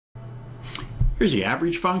Here's the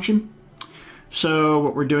average function. So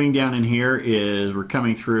what we're doing down in here is we're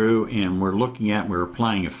coming through and we're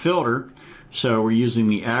applying a filter. So we're using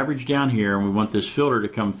the average down here, and we want this filter to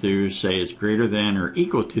come through, say it's greater than or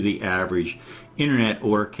equal to the average internet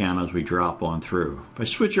order count as we drop on through. If I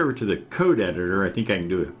switch over to the code editor, I think I can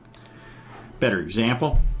do a better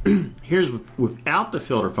example. Here's without the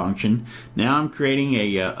filter function. Now I'm creating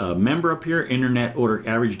a member up here, internet order,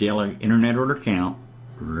 average daily internet order count,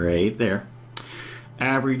 right there.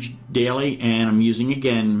 Average daily, and I'm using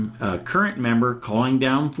again current member, calling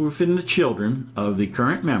down within the children of the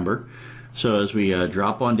current member. So as we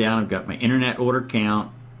drop on down, I've got my internet order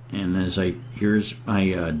count, and here's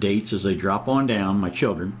my dates as I drop on down, my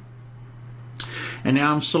children. And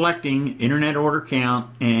now I'm selecting internet order count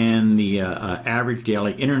and the average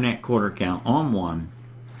daily internet order count on one,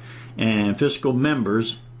 and physical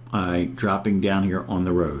members dropping down here on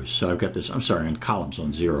the rows. So I've got this, I'm sorry, on columns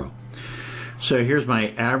on 0. So here's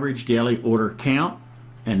my average daily order count,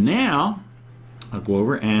 and now I'll go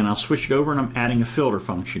over and I'll switch it over, and I'm adding a filter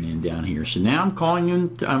function in down here. So now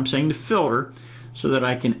I'm saying to filter so that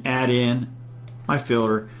I can add in my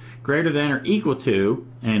filter greater than or equal to,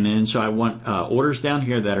 and then so I want orders down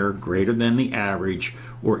here that are greater than the average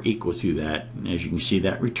or equal to that. And as you can see,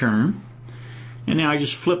 that return. And now I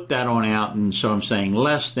just flip that on out, and so I'm saying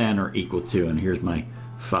less than or equal to, and here's my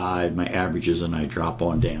 5, my averages, and I drop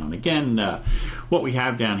on down. Again, what we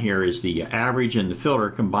have down here is the average and the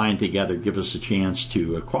filter combined together give us a chance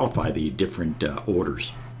to qualify the different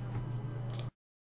orders.